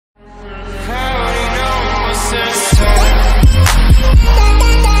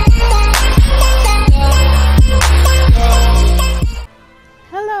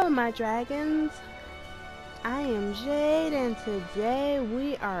my dragons? I am Jade, and today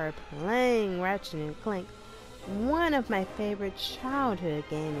we are playing Ratchet & Clank, one of my favorite childhood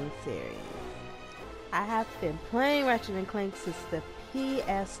gaming series. I have been playing Ratchet & Clank since the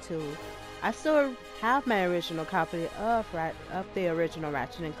PS2. I still have my original copy of the original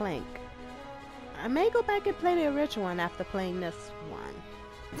Ratchet & Clank. I may go back and play the original one after playing this one.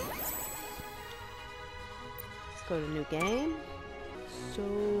 Let's go to new game.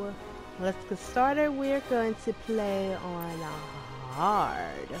 So let's get started. We're going to play on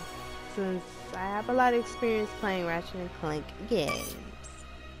hard, since I have a lot of experience playing Ratchet & Clank games.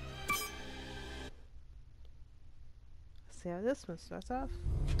 Let's see how this one starts off.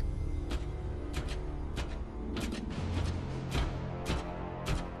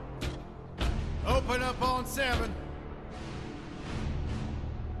 Open up on 7.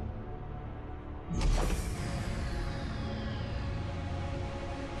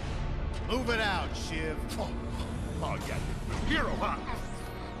 Move it out, Shiv. Oh yeah, hero, huh?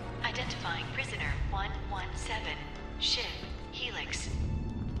 Identifying prisoner 117, Shiv, Helix.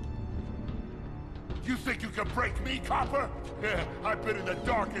 You think you can break me, Copper? Yeah, I've been in the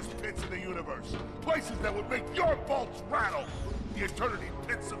darkest pits of the universe. Places that would make your bolts rattle. The eternity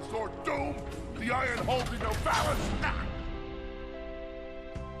pits of Sword Doom, the iron holes in your balance. Ah!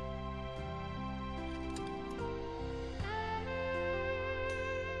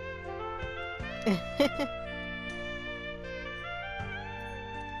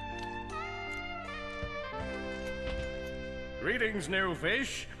 Greetings, new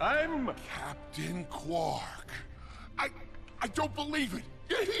fish. I'm... Captain Quark. I don't believe it.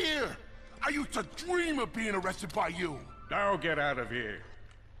 You're here. I used to dream of being arrested by you. Now get out of here.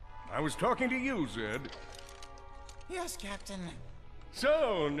 I was talking to you, Zed. Yes, Captain.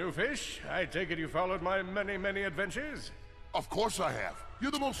 So, new fish, I take it you followed my many adventures? Of course I have.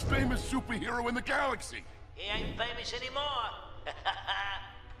 You're the most famous superhero in the galaxy. He ain't famous anymore.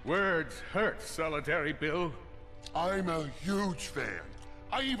 Words hurt, Solitary Bill. I'm a huge fan.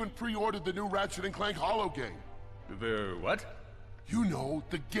 I even pre-ordered the new Ratchet & Clank holo game. The what? You know,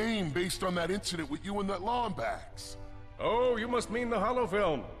 the game based on that incident with you and that Lombax. Oh, you must mean the holo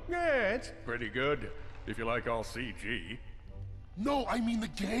film. Yeah, it's pretty good, if you like all CG. No, I mean the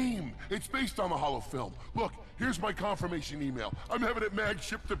game. It's based on the holo film. Look, here's my confirmation email. I'm having it mag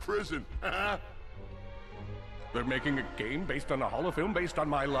shipped to prison. They're making a game based on a holo film based on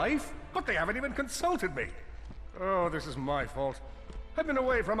my life? But they haven't even consulted me. Oh, this is my fault. I've been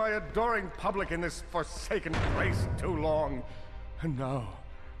away from my adoring public in this forsaken place too long. And now,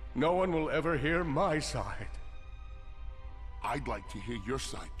 no one will ever hear my side. I'd like to hear your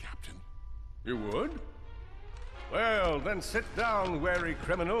side, Captain. You would? Well, then sit down, wary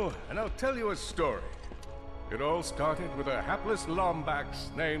criminal, and I'll tell you a story. It all started with a hapless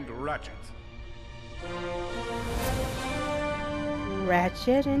Lombax named Ratchet.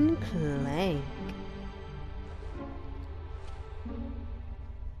 Ratchet and Clank.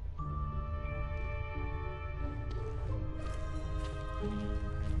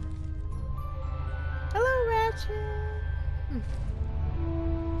 Hello, Ratchet.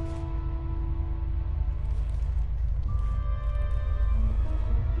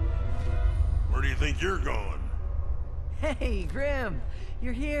 Where do you think you're going? Hey, Grim,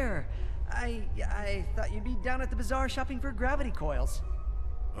 you're here. I thought you'd be down at the bazaar shopping for gravity coils.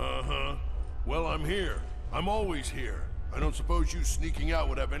 Uh-huh. Well, I'm here. I'm always here. I don't suppose you sneaking out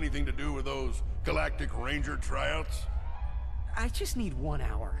would have anything to do with those Galactic Ranger tryouts? I just need 1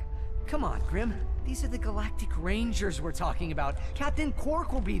 hour. Come on, Grim. These are the Galactic Rangers we're talking about. Captain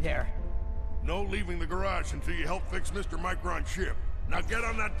Quark will be there. No leaving the garage until you help fix Mr. Micron's ship. Now get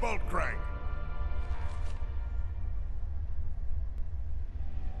on that bolt crank.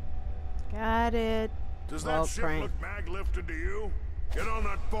 Got it. Does that ship look mag-lifted to you? Get on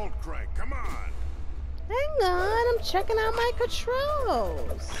that bolt crank, come on! Hang on, I'm checking out my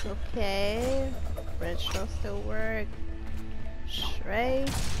controls. Okay, French don't still work.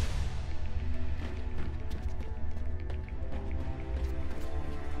 Straight.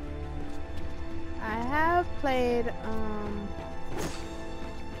 I have played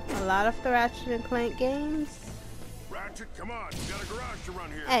a lot of the Ratchet & Clank games. Ratchet, come on, you got a garage to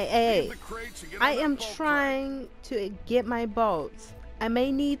run here. Hey. The crates and get I on that am bolt trying to get my bolts. I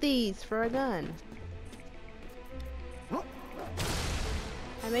may need these for a gun.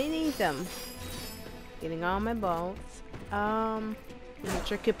 I may need them. Getting all my bolts. Get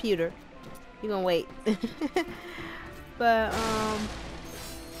your computer. You gonna wait. But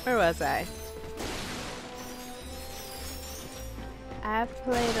where was I? I've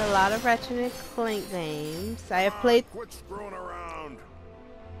played a lot of Ratchet & Clank games. I have played... Quit screwing around.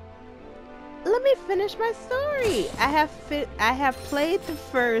 let me finish my story. I have played the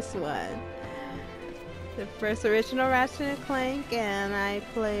first one. The first original Ratchet & Clank, and I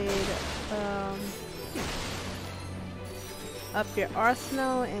played Up Your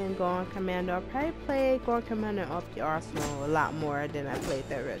Arsenal and Going Commando. I probably played Going Commando and Up Your Arsenal a lot more than I played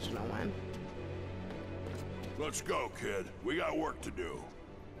the original one. Let's go, kid. We got work to do.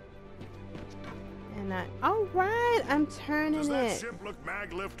 And alright, I'm turning Does that it. ship look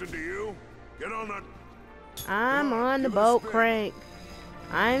mag-lifting to you? Get on that. I'm on the give it a boat spin. crank.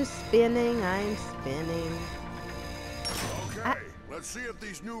 I'm spinning, I'm spinning. Okay, let's see if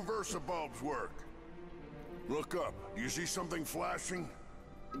these new Versa bulbs work. Look up. Do you see something flashing?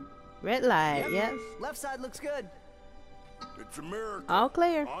 Red light, yes. Left side looks good. It's a miracle. All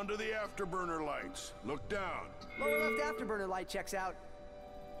clear. Onto the afterburner lights. Look down. Lower left afterburner light checks out.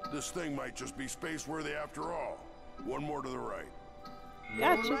 This thing might just be space-worthy after all. One more to the right.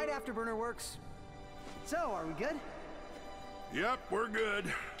 Gotcha. Right afterburner works. So, are we good? Yep, we're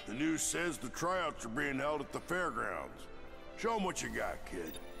good. The news says the tryouts are being held at the fairgrounds. Show 'em what you got,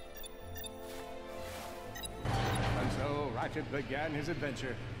 kid. And so Ratchet began his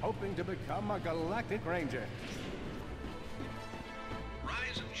adventure, hoping to become a galactic ranger.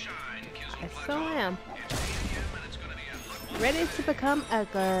 Rise and shine, Kizel I Plateau. so am. It's 8 a.m. and it's gonna be a lot Ready to become a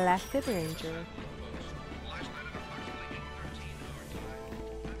galactic ranger. last night at approximately 8:13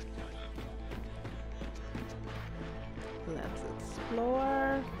 our time. Let's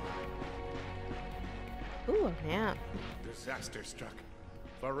explore. Ooh, a map. Disaster struck.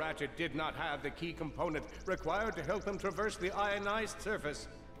 For Ratchet did not have the key component required to help him traverse the ionized surface.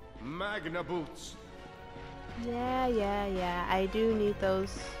 Magna boots. Yeah. I do need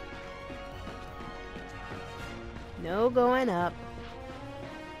those. No going up.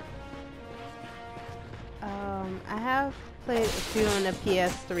 I have played a few on the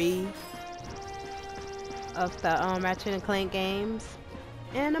PS3 of the Ratchet & Clank games.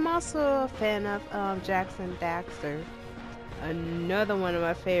 And I'm also a fan of Jackson Daxter. Another one of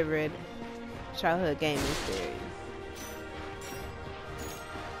my favorite childhood gaming series.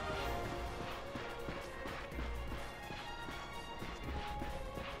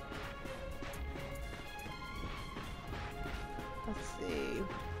 Let's see.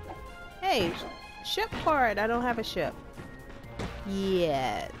 Hey, ship part. I don't have a ship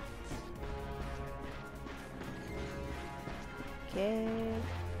yet. Okay.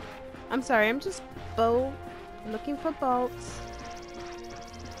 I'm sorry, I'm just looking for boats.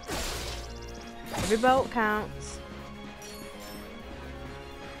 Every boat counts.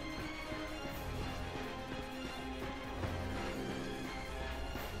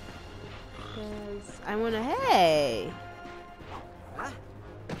 Cause I wanna, hey!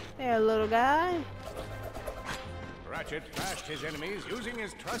 There, little guy. Ratchet bashed his enemies using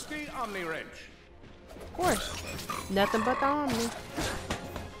his trusty Omni Wrench. Of course. Nothing but the Omni.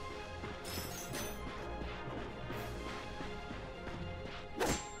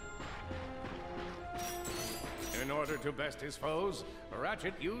 In order to best his foes,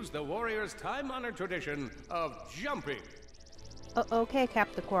 Ratchet used the warrior's time-honored tradition of jumping. Okay,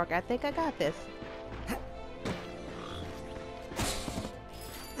 Captain Quark, I think I got this.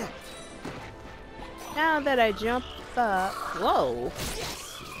 Now that I jump up, whoa.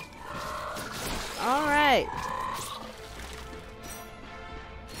 Alright.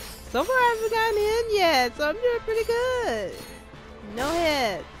 So far I haven't gotten in yet, so I'm doing pretty good. No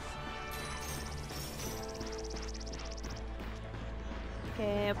hits.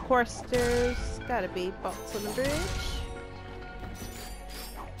 Okay, of course there's gotta be bolts on the bridge.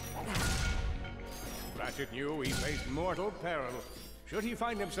 Ratchet knew he faced mortal peril. Should he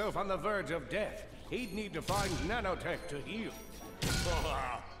find himself on the verge of death, he'd need to find nanotech to heal.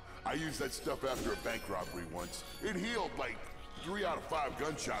 I used that stuff after a bank robbery once. It healed like 3 out of 5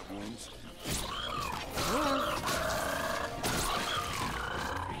 gunshot wounds.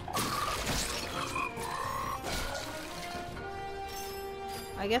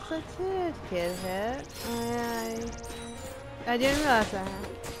 I guess that's it, kid head. I didn't realize that.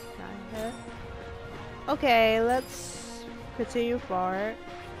 Okay, let's continue forward.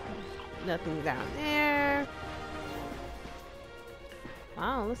 Nothing down there.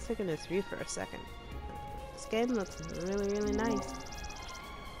 Wow, let's take in this view for a second. This game looks really, really nice.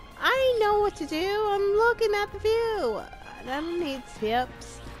 I know what to do. I'm looking at the view. I don't need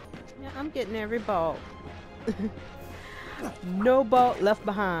tips. Yeah, I'm getting every bolt. No bolt left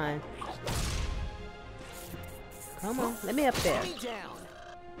behind. Come on, let me up there.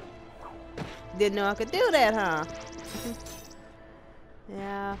 Didn't know I could do that, huh?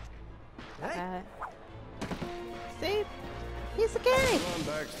 Yeah. See? He's a gay.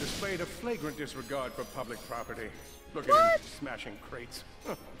 Lombax displayed a flagrant disregard for public property. Look What? at him smashing crates.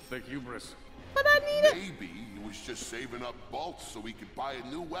 The hubris. But I need it. Maybe he was just saving up bolts so he could buy a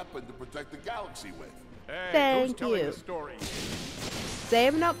new weapon to protect the galaxy with. Hey, who's Thank telling you. the story?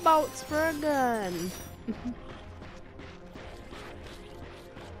 Saving up bolts for a gun.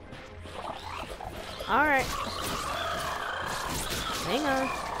 Alright. Hang on.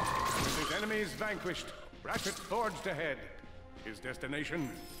 With his enemies vanquished, Ratchet forged ahead. His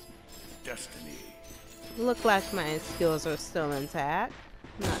destination? Destiny. Look like my skills are still intact.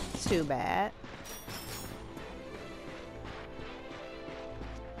 Not too bad.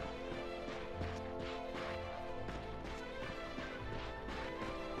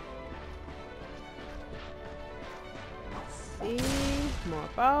 Let's see, more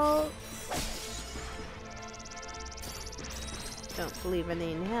bolts. Don't believe I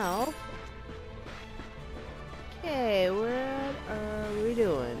need help. Okay, what are we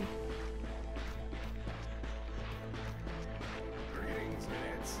doing? Greetings,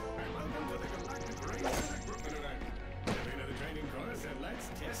 minutes. And welcome to the Galactic Ranger Recruitment Event. Step into the training course and let's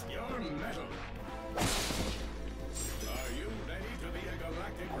test your mettle. Are you ready to be a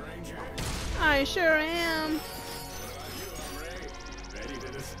Galactic Ranger? I sure am. What about you, hombre? Ready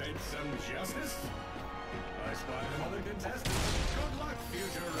to dispense some justice? I spy another contestant. Good luck,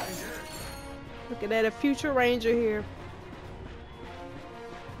 future Ranger. Looking at a future ranger here.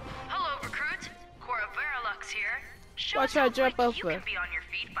 Hello, recruit. Cora Verilux here. Show Watch us out, how jump quick you over. can be on your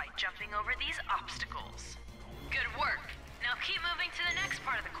feet by jumping over these obstacles. Good work. Now keep moving to the next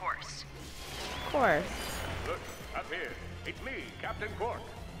part of the course. Of course. Look, up here. It's me, Captain Quark.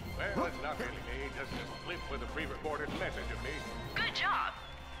 Well, it's not really me, just a slip with a pre-recorded message of me. Good job.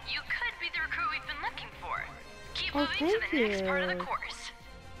 You could be the recruit we've been looking for. Keep Oh, moving to thank the next part of the you. course.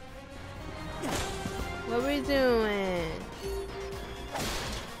 What we doing?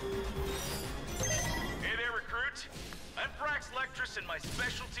 Hey there, recruit. I'm Brax Lectress, and my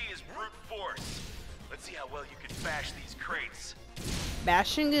specialty is brute force. Let's see how well you can bash these crates.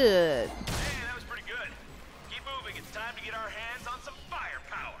 Bashing good. Hey, that was pretty good. Keep moving. It's time to get our hands on some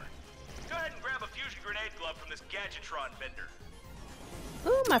firepower. Go ahead and grab a fusion grenade glove from this Gadgetron vendor.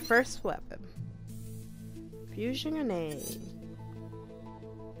 Ooh, my first weapon. Fusion grenade.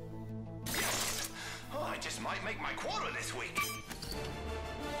 Oh, I just might make my quota this week.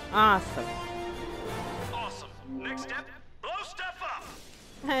 Awesome. Awesome. Next step, blow stuff up.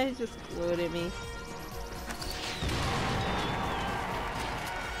 He just exploded me.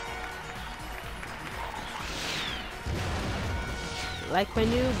 Like my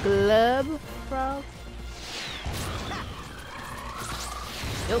new glove, bro.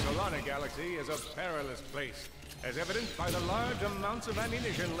 The Solana Galaxy is a perilous place, as evidenced by the large amounts of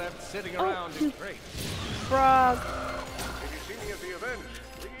ammunition left sitting around in crates. Frog. If you see me at the event,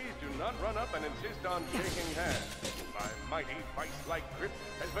 please do not run up and insist on shaking hands. My mighty vice-like grip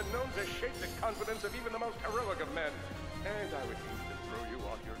has been known to shake the confidence of even the most heroic of men, and I refuse to throw you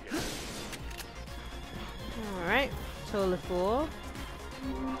off your game. Alright, totally full.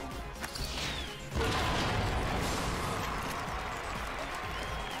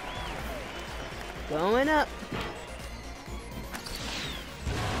 Going up.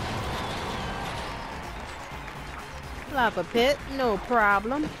 Lava pit, no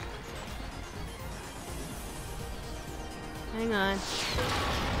problem. Hang on.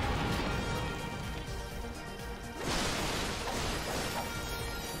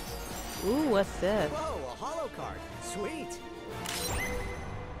 Ooh, what's this? Whoa, a holo card. Sweet.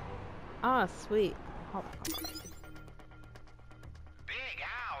 Oh, sweet. Oh. Big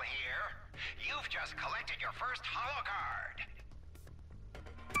Al here. You've just collected your first holo card.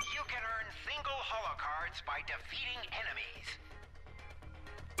 You can earn single holo cards by defeating enemies.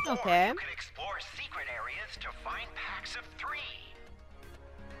 Okay. Or you can explore secret areas to find packs of 3.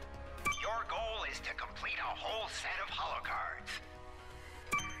 Your goal is to complete a whole set of holo cards.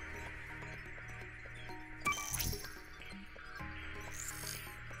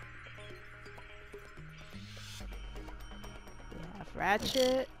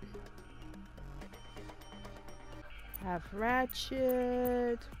 Ratchet. Have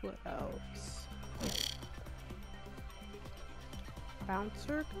Ratchet. What else?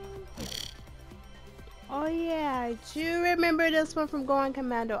 Bouncer gun? Oh yeah, I do remember this one from Going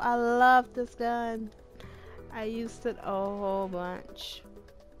Commando. I love this gun. I used it a whole bunch.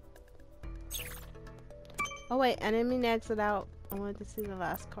 Oh wait, I didn't mean to exit out. I wanted to see the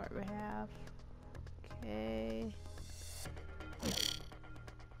last card we have. Okay.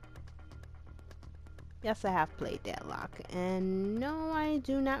 Yes, I have played Deadlock, and no, I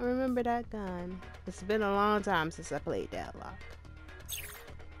do not remember that gun. It's been a long time since I played Deadlock.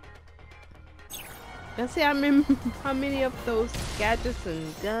 Let's see how many of those gadgets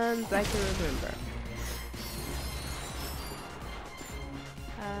and guns I can remember.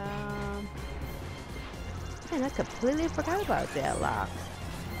 Man, I completely forgot about Deadlock.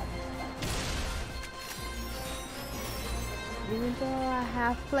 Even though I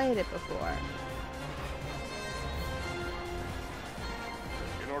have played it before.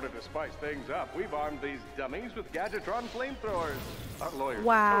 In order to spice things up, we've armed these dummies with Gadgetron flamethrowers. Our lawyers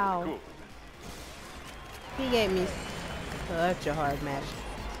Wow. are totally cool. He gave me such a hard match.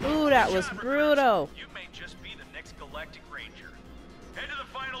 Ooh, that was brutal. You may just be the next Galactic Ranger. Head to the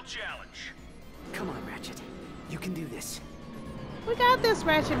final challenge. Come on, Ratchet. You can do this. We got this,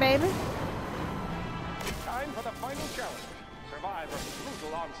 Ratchet, baby. Time for the final challenge. Survive a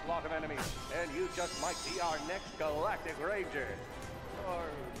brutal onslaught of enemies, and you just might be our next Galactic Ranger. Or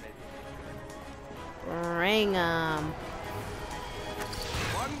maybe... Bring 'em.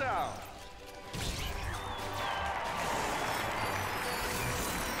 One down.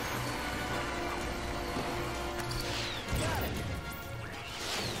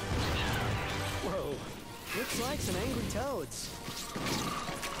 Whoa. Looks like some angry toads.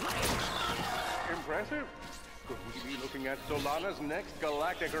 Impressive. Could we be looking at Solana's next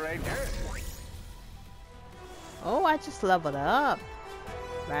Galactic Ranger? Oh, I just leveled up.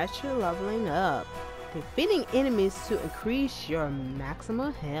 Ratchet leveling up. Defeating enemies to increase your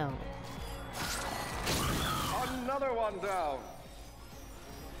maximum health. Another one down.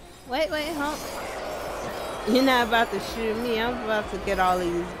 Wait, hold. You're not about to shoot me. I'm about to get all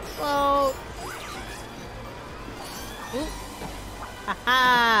these bolts. Ooh.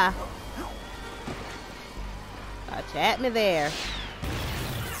 Haha. Gotcha at me there.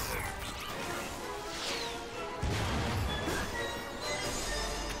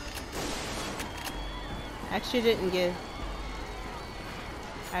 Actually didn't get...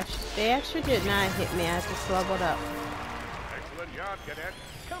 They actually did not hit me. I just leveled up. Excellent job, Cadet.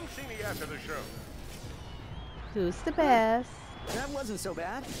 Come see me after the show. Who's the best? That wasn't so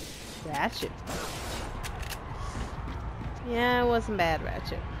bad. Ratchet. Yeah, it wasn't bad,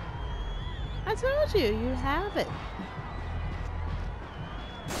 Ratchet. I told you, you have it.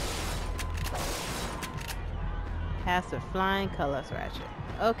 Pass with flying colors, Ratchet.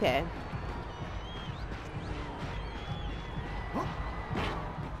 Okay.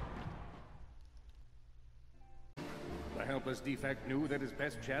 The helpless defect knew that his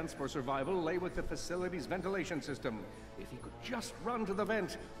best chance for survival lay with the facility's ventilation system. If he could just run to the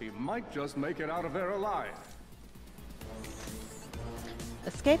vent, he might just make it out of there alive.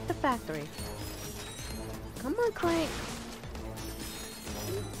 Escape the factory. Come on, Clank.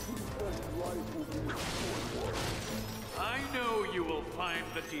 I know you will find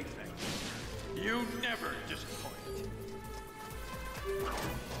the defect. You never disappoint.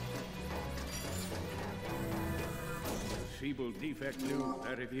 Feeble defect knew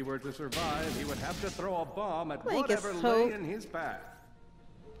that if he were to survive, he would have to throw a bomb at Clank is whatever so... lay in his path.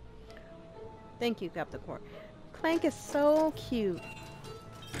 Thank you, Captain Court. Clank is so cute.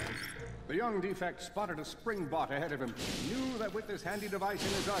 The young defect spotted a spring bot ahead of him. He knew that with this handy device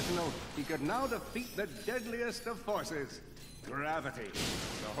in his arsenal, he could now defeat the deadliest of forces, gravity.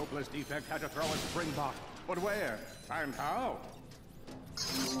 The hopeless defect had to throw a spring bot. But where? And how?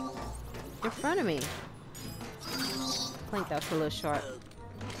 In front of me. Clank, that's a little short.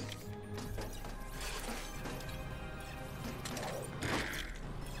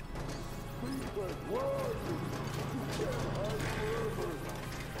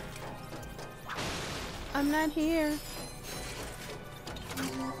 I'm not here.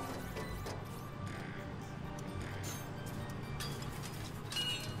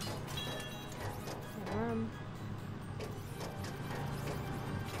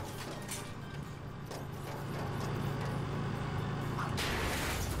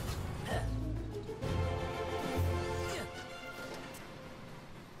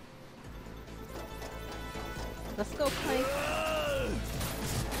 Let's go, Clank.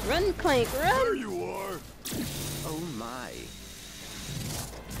 Run, Clank, run! There you are! Oh my.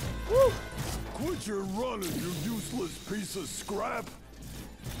 Woo. Quit your running, you useless piece of scrap!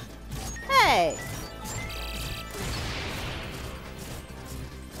 Hey!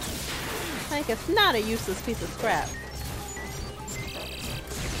 Clank is not a useless piece of scrap.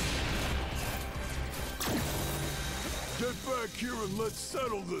 Get back here and let's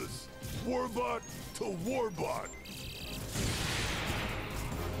settle this! Warbot to Warbot!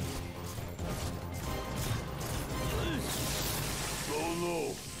 Oh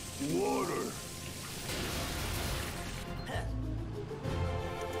no! Water!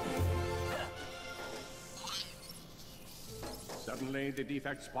 Suddenly, the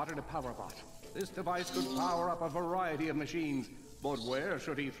defect spotted a power bot. This device could power up a variety of machines, but where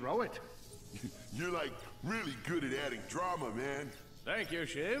should he throw it? You're like really good at adding drama, man. Thank you,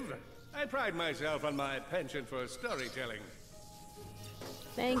 Shiv. I pride myself on my penchant for storytelling.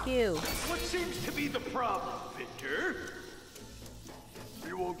 Thank you. What seems to be the problem, Victor?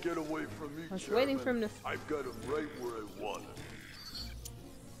 You won't get away from me, I was waiting for him to I've got him right where I want him.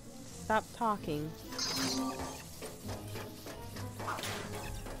 stop talking.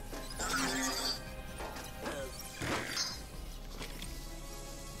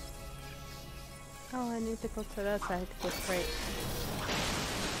 Oh, I need to go to that side to get straight.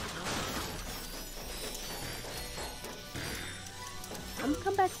 I'm gonna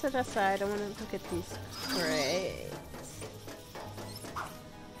come back to that side. I want to look at these crates.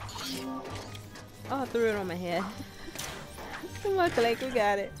 Oh, I threw it on my head. Come on, Clank, we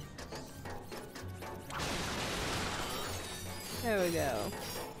got it. There we go.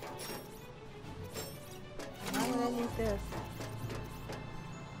 Why would I need this?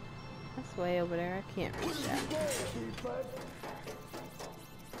 That's way over there. I can't reach that.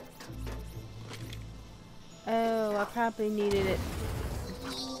 Oh, I probably needed it.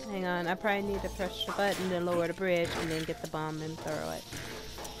 Hang on, I probably need to press the button to lower the bridge and then get the bomb and throw it.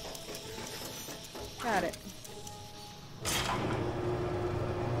 Got it.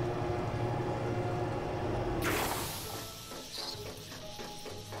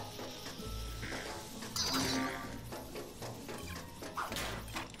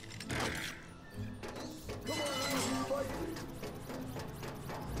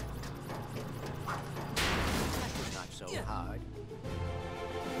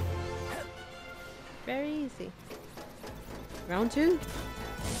 Very easy. Round 2.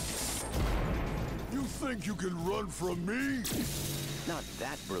 You think you can run from me? Not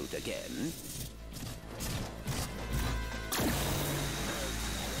that brute again.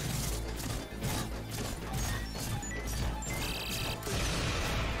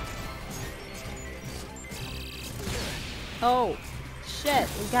 Oh, shit,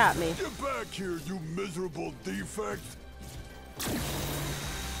 you got me. Get back here, you miserable defect!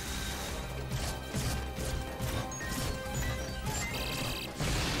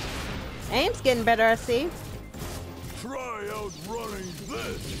 Aim's getting better, I see. Try outrunning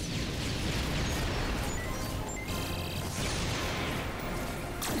this!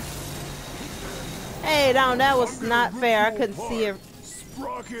 Hey, down, that was not fair. I couldn't see her.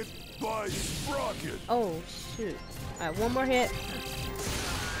 Sprocket by sprocket! Oh, shoot. Alright, one more hit.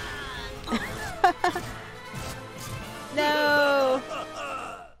 No!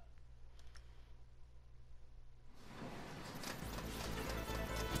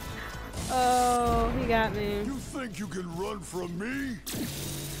 Oh, he got me. You think you can run from me?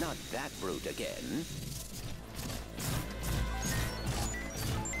 Not that brute again.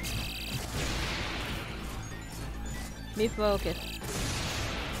 Be focused.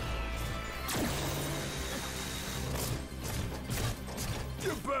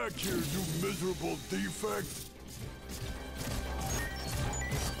 Get back here, you miserable defect!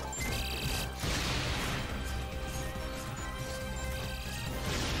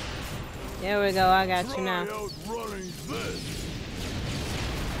 There we go, I got you now. Try outrunning this!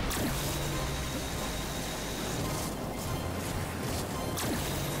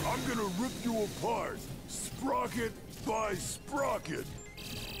 I'm gonna rip you apart, sprocket by sprocket!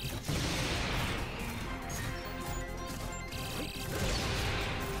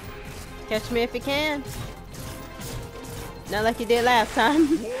 Catch me if you can. Not like you did last time.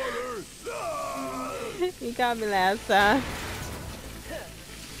 You got me last time.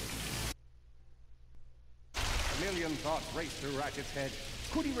 A million thoughts raced through Ratchet's head.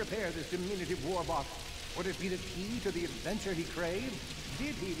 Could he repair this diminutive warbot? Would it be the key to the adventure he craved?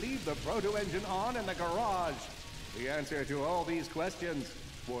 Did he leave the proto-engine on in the garage? The answer to all these questions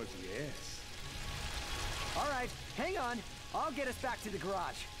was yes. All right, hang on. I'll get us back to the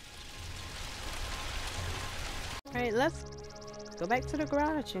garage. Alright, let's go back to the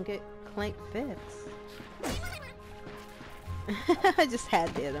garage and get Clank fixed. I just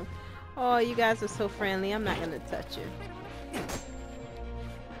had to hit him. Oh, you guys are so friendly. I'm not gonna touch you.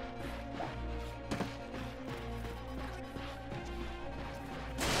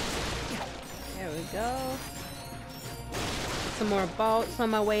 There we go. Some more bolts on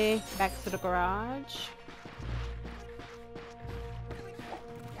my way back to the garage.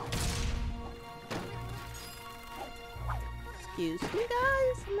 Excuse me,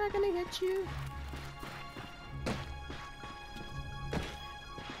 guys. I'm not gonna hit you.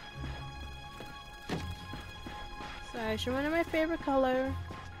 Sorry, she's one of my favorite color.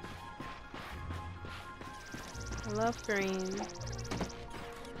 I love green.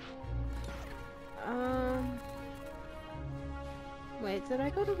 Wait, did I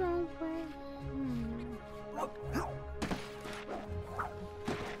go the wrong way?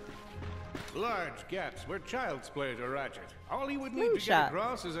 Large gaps where child's play to Ratchet. All he would need to get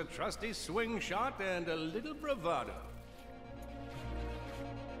across is a trusty swing shot and a little bravado.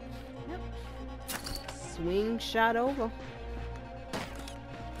 Yep. Swing shot over.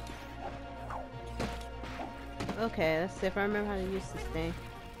 Okay, let's see if I remember how to use this thing.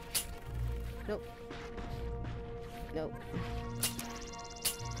 Nope. Nope.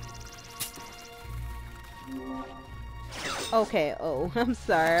 Okay, oh, I'm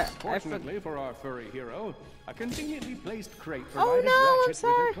sorry. Fortunately for our furry hero, a conveniently placed crate provided Ratchet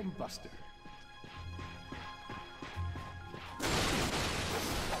with a combustor.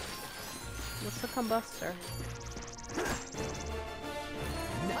 What's a combustor?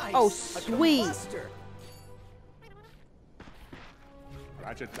 Nice. Oh, sweet.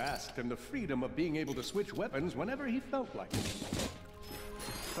 Ratchet basked in the freedom of being able to switch weapons whenever he felt like it.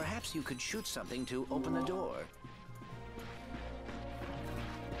 Perhaps you could shoot something to open the door.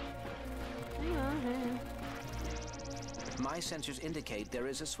 Hang on. My sensors indicate there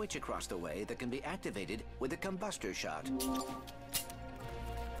is a switch across the way that can be activated with a combustor shot.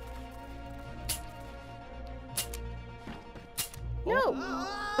 No!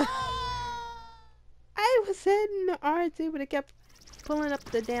 I was hitting the RT, but it kept pulling up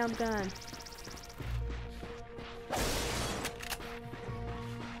the damn gun.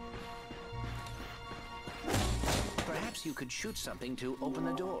 Perhaps you could shoot something to open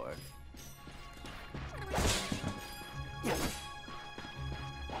the door.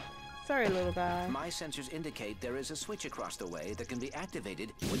 Sorry, little guy. My sensors indicate there is a switch across the way that can be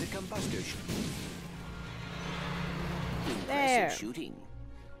activated with a combustor shot. Impressive shooting.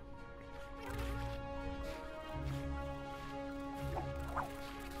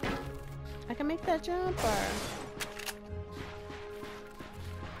 I can make that jumper.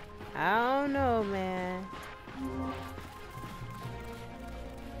 I don't know, man.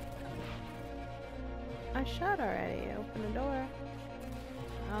 I shot already. Open the door.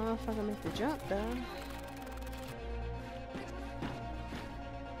 I don't know if I can make the jump though.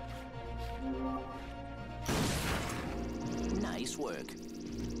 Nice work.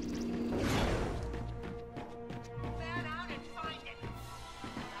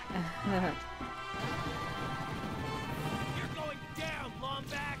 You're going down,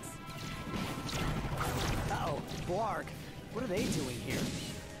 Lombax! Uh-oh, Blarg. What are they doing here?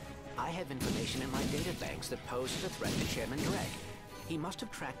 I have information in my databanks that poses a threat to Chairman Drek. He must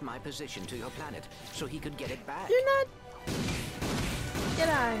have tracked my position to your planet so he could get it back. You're not... Get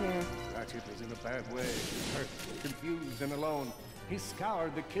out of here. Ratchet was in a bad way. Hurt, confused, and alone. He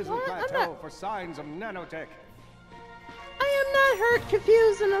scoured the Kizzle What? Plateau for signs of nanotech. I am not hurt,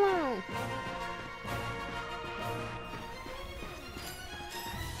 confused, and alone.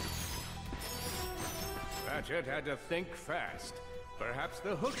 Ratchet had to think fast. Perhaps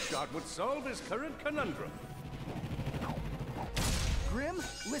the hook shot would solve his current conundrum. Grim,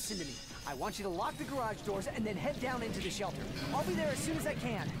 listen to me. I want you to lock the garage doors and then head down into the shelter. I'll be there as soon as I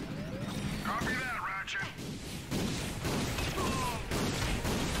can. Copy that, Ratchet.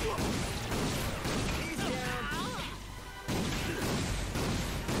 He's down.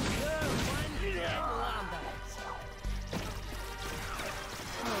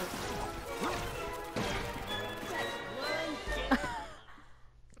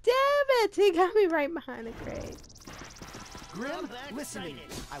 Damn it! He got me right behind the crate. Grim, listen to me.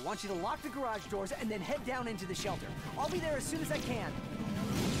 I want you to lock the garage doors and then head down into the shelter. I'll be there as soon as I can.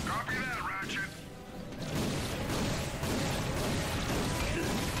 Copy that, Ratchet.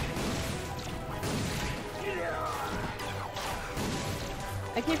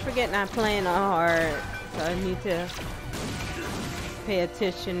 I keep forgetting I'm playing on hard, so I need to pay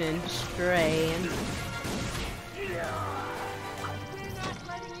attention and stray and...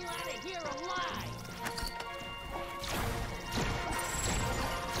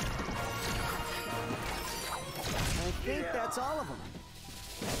 I think that's all of them.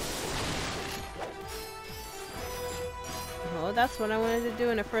 Oh, that's what I wanted to do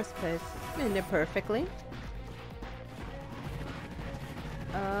in the first place. Ended perfectly.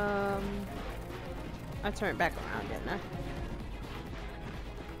 I turned back around, didn't I?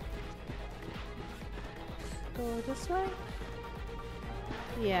 Go this way?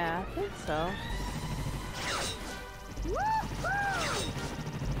 Yeah, I think so.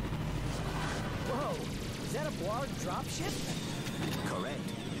 Whoa! Is that a Blarg dropship? Correct.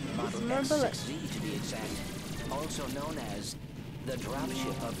 More Model bullets. X6Z to be exact. Also known as the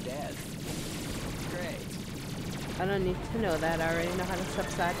dropship of death. Great. I don't need to know that. I already know how to step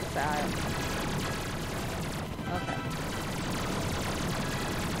side to side.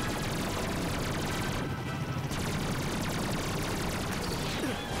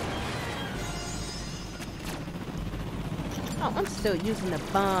 Oh, I'm still using the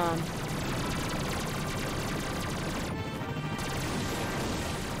bomb.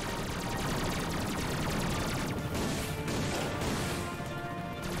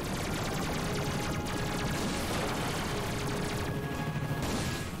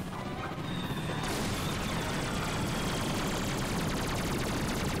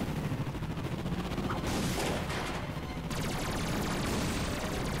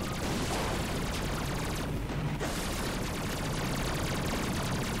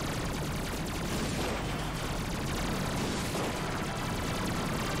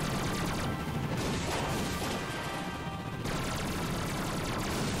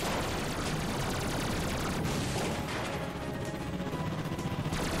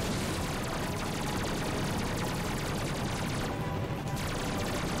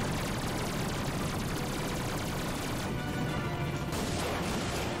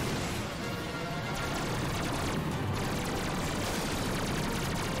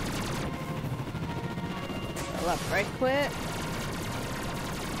 Up right quick.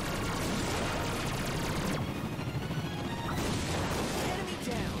 Enemy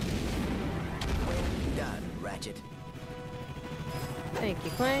down. Well done, Ratchet. Thank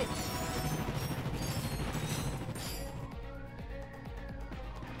you, Clank.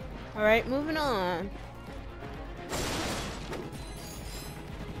 Alright, moving on.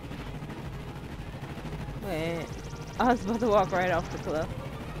 Wait. I was about to walk right off the cliff.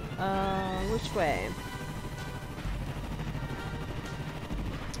 Which way?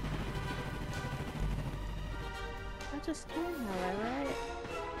 I just came that way, right?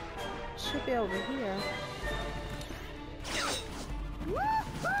 Should be over here.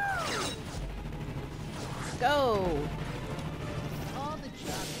 Let's go! All the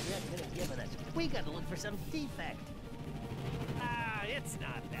jobs Red could have given us, we gotta look for some defect. Ah, it's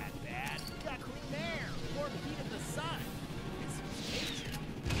not that bad. You got clean air, more the heat of the sun. It's nature.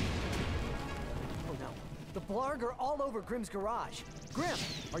 Oh no. The Blarg are all over Grimm's garage. Grimm,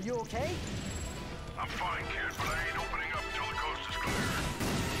 are you okay? I'm fine, kid, but I ain't opening up until the coast is clear.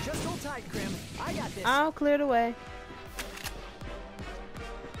 Just hold tight, Grimm. I got this. I'll clear the way.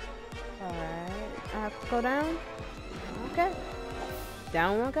 Alright. I have to go down? Okay.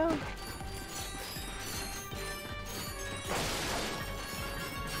 Down we'll go.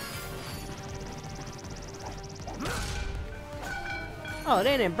 Oh,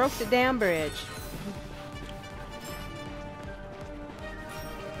 they done broke the damn bridge.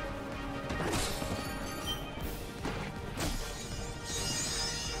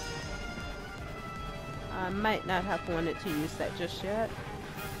 I might not have wanted to use that just yet.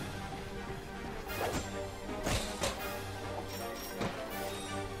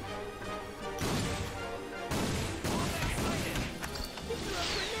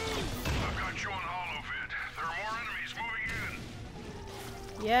 I've got you on holovid. There are more enemies moving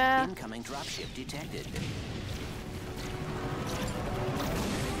in. Yeah. Incoming dropship detected.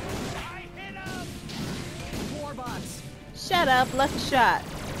 I hit him! Warbots. Shut up, lucky shot.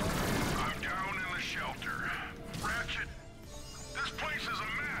 I'm down in the shelter. Ratchet, this place is a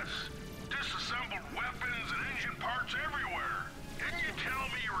mess. Disassembled weapons and engine parts everywhere. Didn't you tell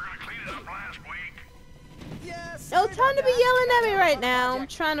me you were going to clean it up last week? Yes. No time to be yelling at me right now. I'm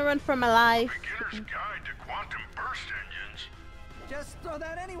trying to run for my life. Beginner's Guide to Quantum Burst Engines. Just throw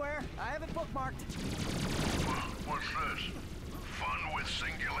that anywhere. I have it bookmarked. What's this? Fun with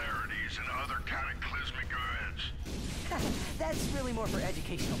singularities and other cataclysmic events. That's really more for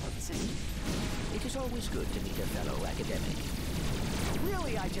educational purposes. It is always good to meet a fellow academic.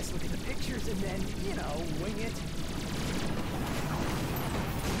 Really, I just look at the pictures and then, you know, wing it.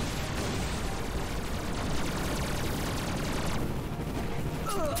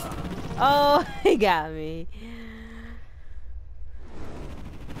 Oh, he got me.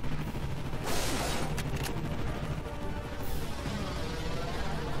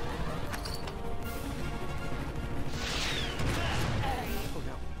 Oh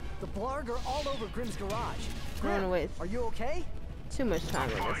no. The Blarg are all over Grimm's garage. I wanna wait. Are you okay? Too much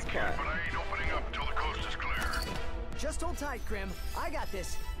time in this Fine, kid, part. but I ain't opening up until the coast is clear. Just hold tight, Grimm. I got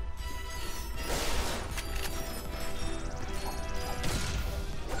this.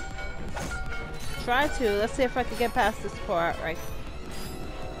 Try to. Let's see if I can get past this part right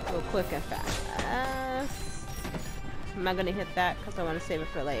real quick and fast. I'm not gonna hit that because I want to save it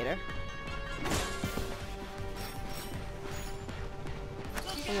for later.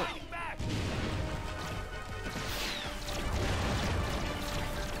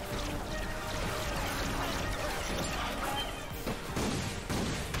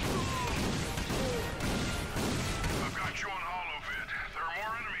 I've got you on holovid. There are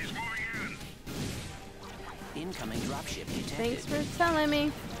more enemies moving in. Incoming dropship dropship detected. Thanks for telling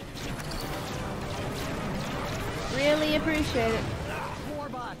me. Really appreciate it. More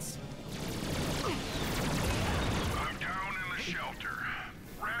bots. I'm down in the shelter.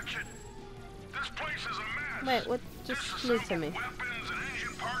 Ratchet, this place is a mess. Wait, what just flew to me? Weapons and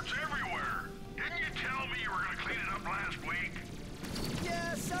engine parts everywhere. Didn't you tell me you were going to clean it up last week?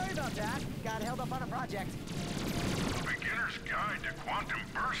 Yeah, sorry about that. Got held up on a project. A beginner's guide to quantum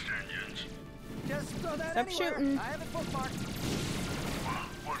burst engines. Just throw that Stop anywhere. shooting. I have it bookmarked.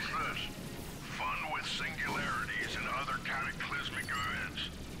 What's this? Fun with singularities and other cataclysmic events.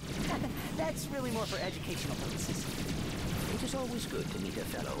 That's really more for educational purposes. It is always good to meet a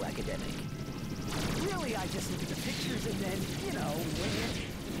fellow academic. Really, I just look at the pictures and then, you know, wing it.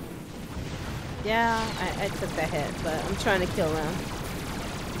 Yeah, I took that hit, but I'm trying to kill him.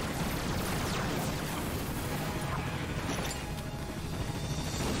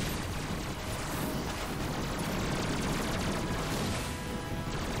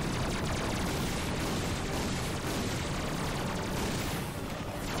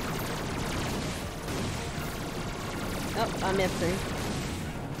 Oh, I'm missing.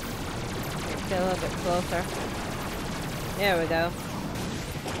 Get a little bit closer. There we go.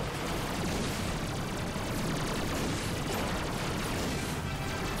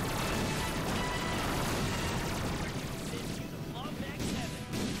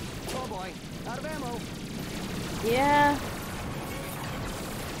 Oh boy, out of ammo. Yeah.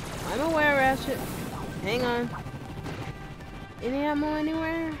 I'm aware, Ratchet. Hang on. Any ammo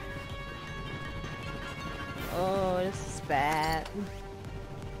anywhere? Oh, this is bad.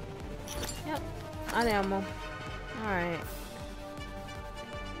 Yep, on ammo. Alright.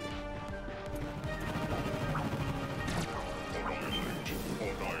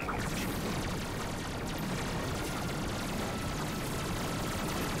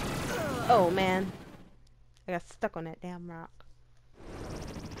 Oh man. I got stuck on that damn rock.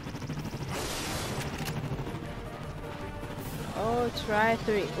 Oh, try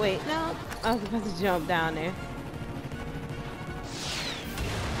 3. Wait, no. I was about to jump down there.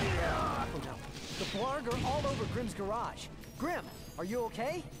 The Blarg are all over Grimm's garage. Grimm, are you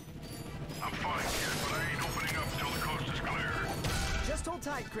okay? I'm fine, kid, but I ain't opening up till the coast is clear. Just hold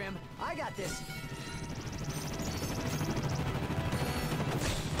tight, Grimm. I got this.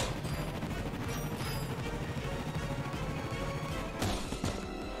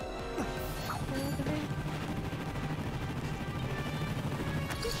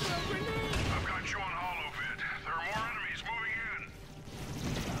 I've got you on holovid. There are more enemies moving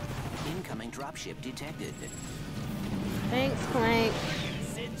in. Incoming dropship detected. Thanks, Clank.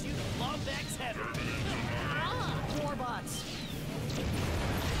 Send you to Lombax heaven. More bots.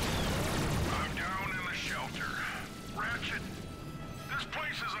 I'm down in the shelter. Ratchet, this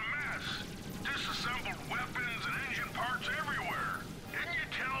place is a mess. Disassembled weapons and engine parts everywhere. Didn't you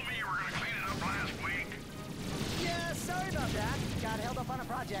tell me you were going to clean it up last week? Yeah, sorry about that. Got held up on a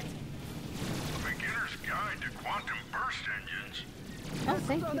project. A beginner's guide to quantum burst engines. Oh,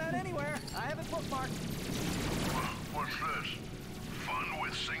 thank Throw you. that anywhere. I have it bookmarked. What's this? Fun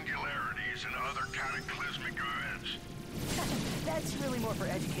with singularities and other cataclysmic events. That's really more for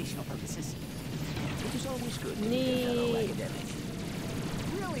educational purposes. It is always good to meet a fellow Neat. academic.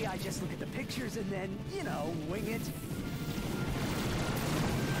 Really, I just look at the pictures and then, you know, wing it.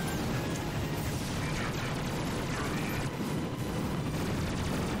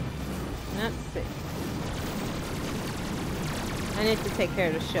 Let's see. I need to take care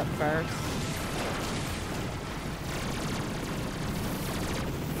of the ship first.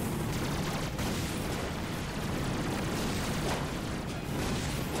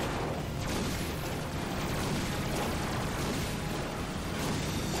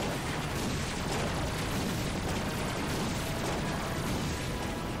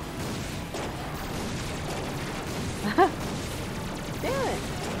 Damn it.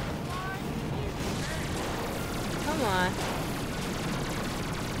 Come on.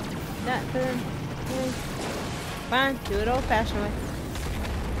 Not good. Fine, do it old-fashioned way.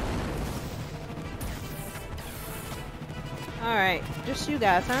 Alright, just you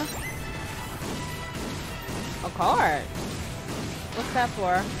guys, huh? A card? What's that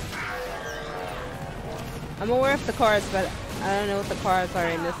for? I'm aware of the cards, but I don't know what the cards are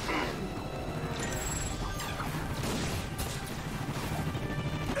in this one.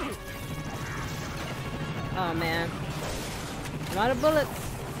 Oh man. I'm out of bullets.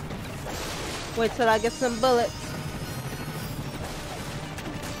 Wait till I get some bullets.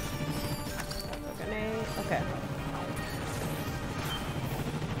 Grenade. Okay.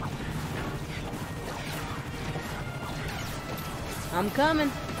 I'm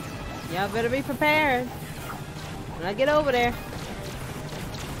coming. Y'all better be prepared. When I get over there.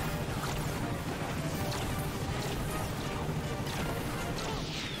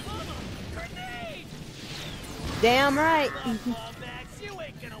 Damn right. You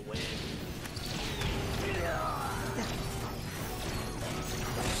ain't gonna win.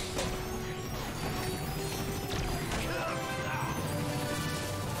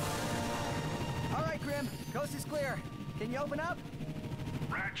 All right, Grim. Coast is clear. Can you open up?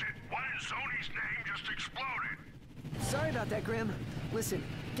 Ratchet, what in Sony's name just exploded? Sorry about that, Grim. Listen,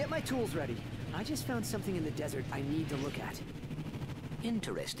 get my tools ready. I just found something in the desert I need to look at.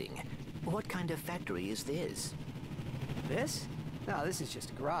 Interesting. What kind of factory is this? This? No, this is just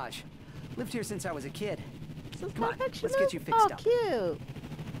a garage. Lived here since I was a kid. Come on, Let's get you fixed up. Cute.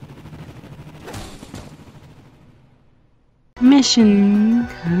 Mission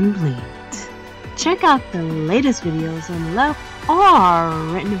complete. Check out the latest videos on the left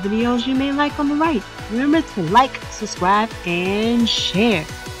or random videos you may like on the right. Remember to like, subscribe, and share.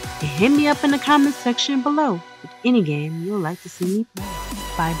 And hit me up in the comments section below with any game you'd like to see me play.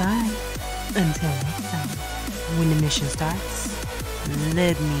 Bye bye. Until next time, when the mission starts,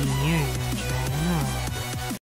 let me hear you.